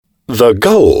The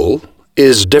goal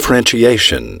is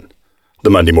differentiation. The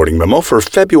Monday Morning Memo for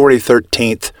February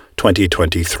 13th,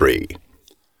 2023.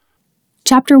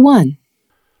 Chapter 1.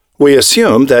 We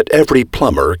assume that every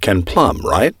plumber can plumb,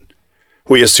 right?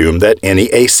 We assume that any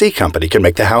AC company can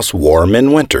make the house warm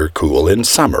in winter, cool in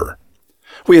summer.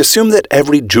 We assume that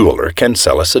every jeweler can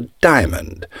sell us a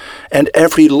diamond, and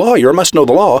every lawyer must know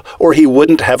the law or he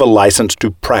wouldn't have a license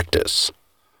to practice.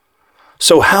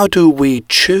 So how do we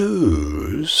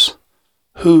choose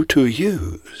who to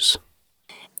use?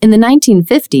 In the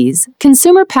 1950s,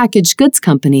 consumer packaged goods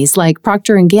companies like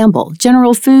Procter & Gamble,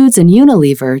 General Foods, and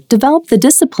Unilever developed the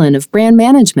discipline of brand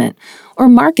management, or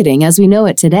marketing as we know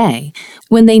it today,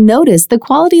 when they noticed the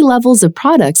quality levels of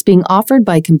products being offered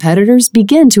by competitors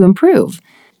begin to improve.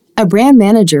 A brand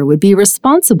manager would be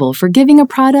responsible for giving a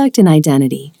product an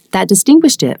identity that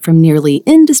distinguished it from nearly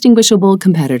indistinguishable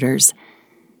competitors.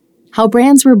 How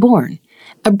brands were born.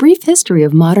 A brief history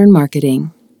of modern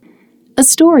marketing. A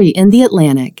story in The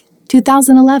Atlantic,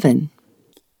 2011.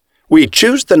 We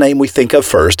choose the name we think of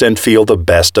first and feel the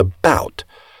best about.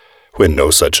 When no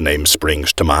such name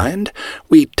springs to mind,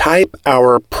 we type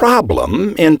our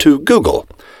problem into Google,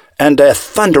 and a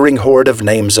thundering horde of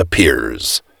names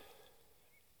appears.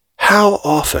 How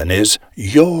often is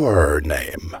your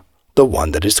name the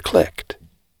one that is clicked?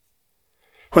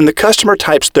 When the customer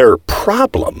types their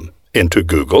problem into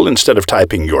Google instead of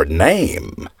typing your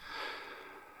name,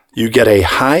 you get a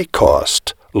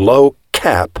high-cost,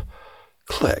 low-cap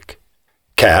click.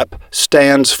 CAP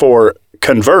stands for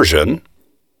conversion,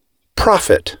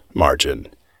 profit margin,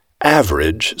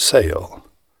 average sale.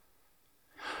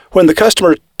 When the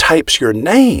customer types your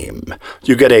name,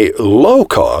 you get a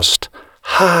low-cost,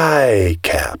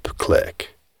 high-cap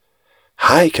click.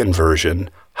 High conversion,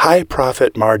 high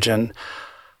profit margin,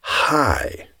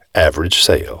 high average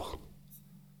sale.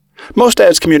 Most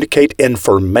ads communicate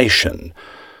information,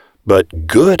 but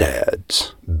good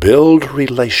ads build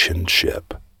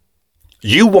relationship.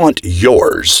 You want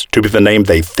yours to be the name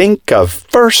they think of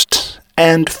first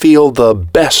and feel the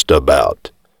best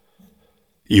about.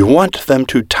 You want them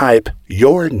to type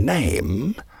your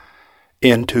name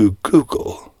into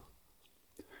Google.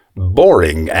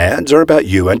 Boring ads are about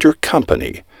you and your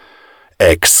company.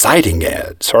 Exciting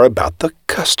ads are about the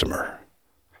customer.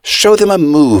 Show them a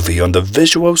movie on the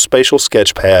visuospatial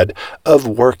sketchpad of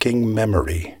working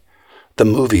memory, the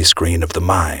movie screen of the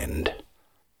mind.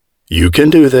 You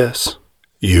can do this.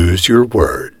 Use your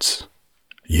words.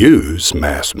 Use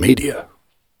mass media.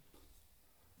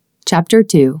 Chapter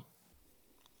 2.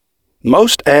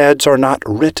 Most ads are not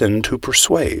written to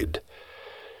persuade.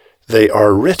 They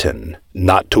are written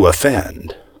not to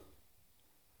offend.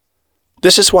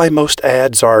 This is why most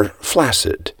ads are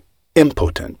flaccid,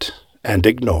 impotent, and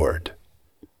ignored.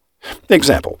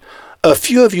 Example, a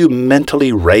few of you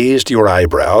mentally raised your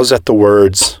eyebrows at the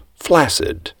words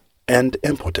flaccid and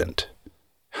impotent.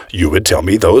 You would tell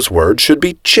me those words should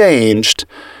be changed.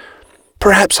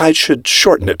 Perhaps I should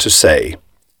shorten it to say,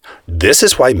 this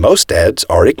is why most ads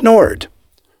are ignored.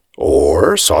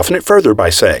 Or soften it further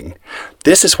by saying,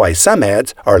 this is why some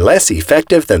ads are less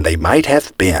effective than they might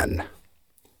have been.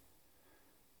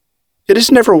 It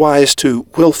is never wise to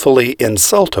willfully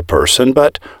insult a person,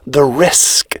 but the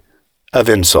risk of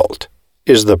insult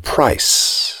is the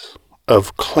price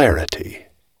of clarity.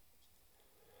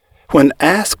 When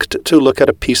asked to look at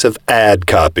a piece of ad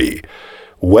copy,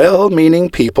 well-meaning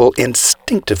people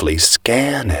instinctively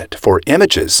scan it for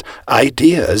images,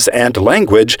 ideas, and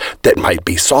language that might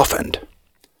be softened.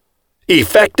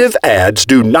 Effective ads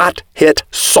do not hit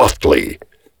softly.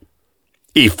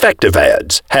 Effective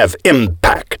ads have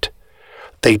impact.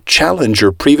 They challenge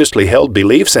your previously held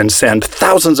beliefs and send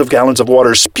thousands of gallons of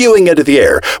water spewing into the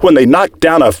air when they knock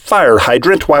down a fire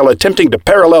hydrant while attempting to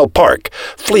parallel park.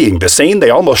 Fleeing the scene,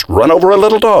 they almost run over a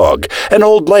little dog. An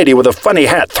old lady with a funny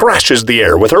hat thrashes the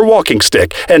air with her walking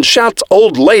stick and shouts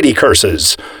old lady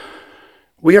curses.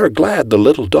 We are glad the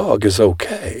little dog is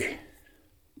okay.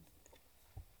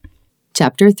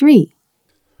 Chapter 3.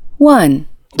 1.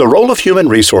 The role of human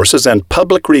resources and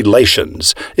public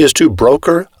relations is to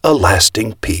broker a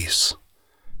lasting peace.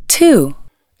 2.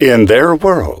 In their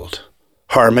world,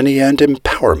 harmony and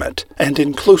empowerment and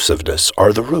inclusiveness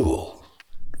are the rule.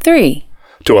 3.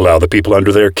 To allow the people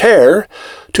under their care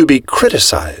to be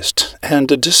criticized and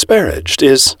disparaged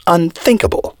is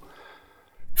unthinkable.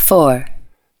 4.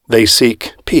 They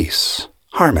seek peace,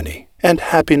 harmony, and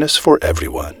happiness for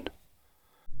everyone.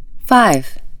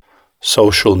 5.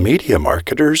 Social media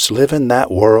marketers live in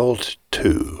that world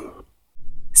too.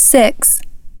 6.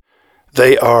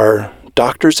 They are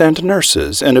doctors and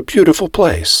nurses in a beautiful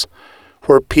place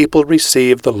where people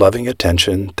receive the loving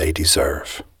attention they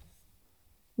deserve.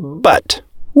 But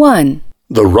 1,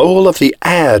 the role of the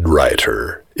ad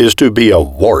writer is to be a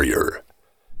warrior.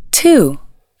 2,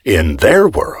 In their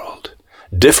world,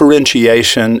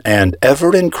 differentiation and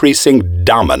ever-increasing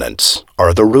dominance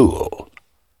are the rule.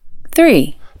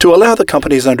 3, To allow the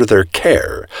companies under their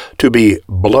care to be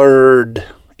blurred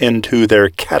into their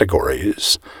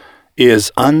categories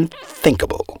is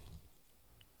unthinkable.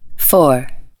 4,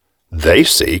 They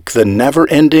seek the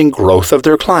never-ending growth of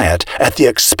their client at the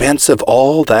expense of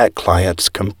all that client's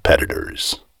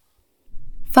competitors.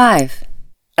 5,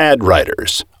 Ad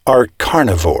writers are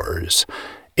carnivores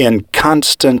in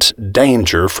constant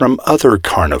danger from other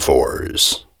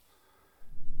carnivores.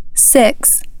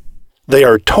 6, They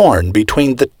are torn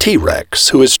between the T-Rex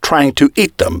who is trying to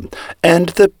eat them and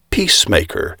the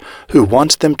peacemaker who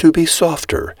wants them to be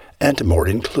softer and more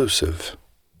inclusive.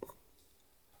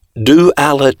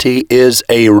 Duality is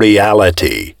a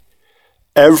reality.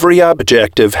 Every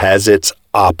objective has its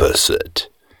opposite.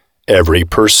 Every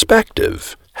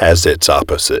perspective has its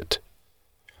opposite.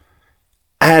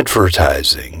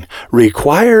 Advertising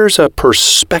requires a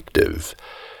perspective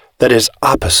that is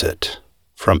opposite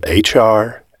from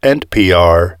HR and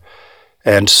PR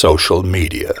and social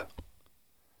media.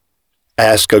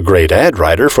 Ask a great ad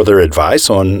writer for their advice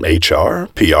on HR,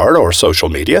 PR, or social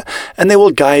media, and they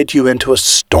will guide you into a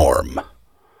storm.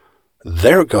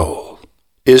 Their goal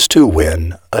is to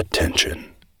win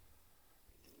attention.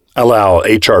 Allow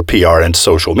HR, PR, and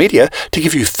social media to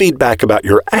give you feedback about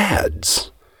your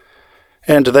ads,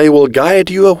 and they will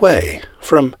guide you away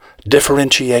from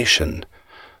differentiation,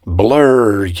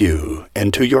 blur you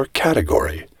into your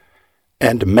category,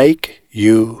 and make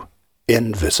you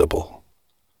invisible.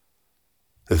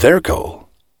 Their goal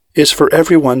is for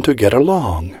everyone to get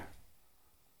along.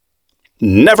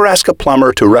 Never ask a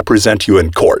plumber to represent you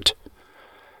in court.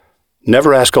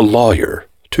 Never ask a lawyer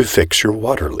to fix your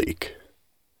water leak.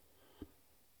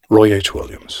 Roy H.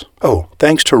 Williams. Oh,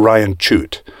 thanks to Ryan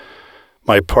Chute,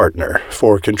 my partner,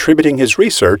 for contributing his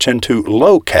research into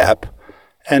low-cap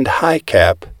and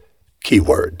high-cap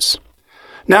keywords.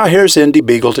 Now here's Indy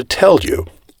Beagle to tell you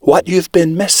what you've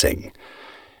been missing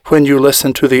when you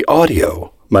listen to the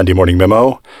audio Monday Morning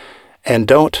Memo and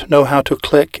don't know how to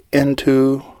click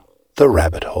into the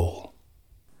rabbit hole.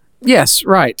 Yes,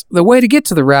 right. The way to get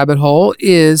to the rabbit hole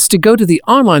is to go to the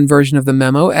online version of the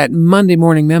memo at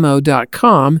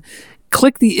mondaymorningmemo.com,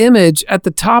 click the image at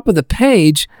the top of the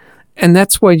page, and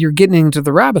that's where you're getting into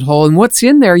the rabbit hole. And what's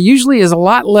in there usually is a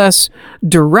lot less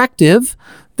directive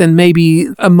than maybe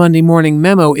a Monday Morning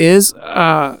Memo is,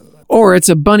 or it's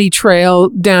a bunny trail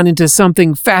down into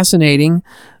something fascinating,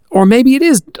 or maybe it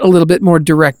is a little bit more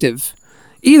directive.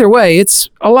 Either way, it's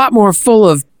a lot more full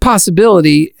of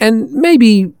possibility and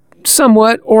maybe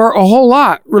somewhat or a whole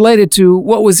lot related to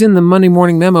what was in the Monday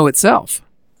Morning Memo itself.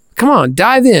 Come on,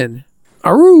 dive in.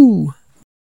 Aroo!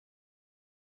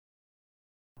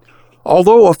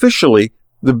 Although officially,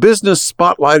 the business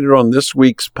spotlighted on this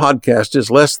week's podcast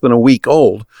is less than a week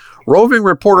old, roving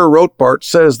reporter Rothbart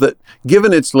says that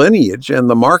given its lineage and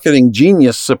the marketing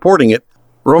genius supporting it,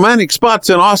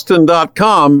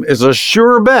 RomanticSpotsInAustin.com is a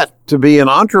sure bet to be an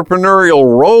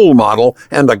entrepreneurial role model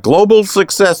and a global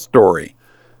success story.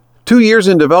 2 years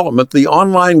in development, the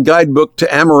online guidebook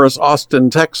to amorous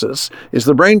Austin, Texas, is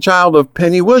the brainchild of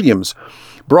Penny Williams,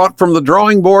 brought from the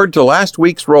drawing board to last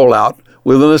week's rollout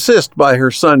with an assist by her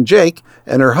son Jake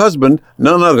and her husband,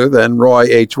 none other than Roy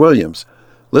H. Williams.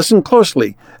 Listen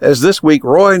closely, as this week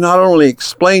Roy not only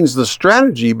explains the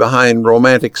strategy behind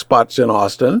Romantic Spots in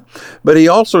Austin, but he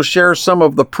also shares some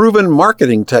of the proven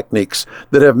marketing techniques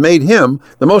that have made him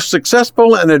the most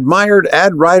successful and admired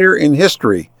ad writer in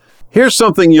history. Here's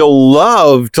something you'll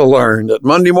love to learn at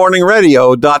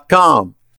MondayMorningRadio.com.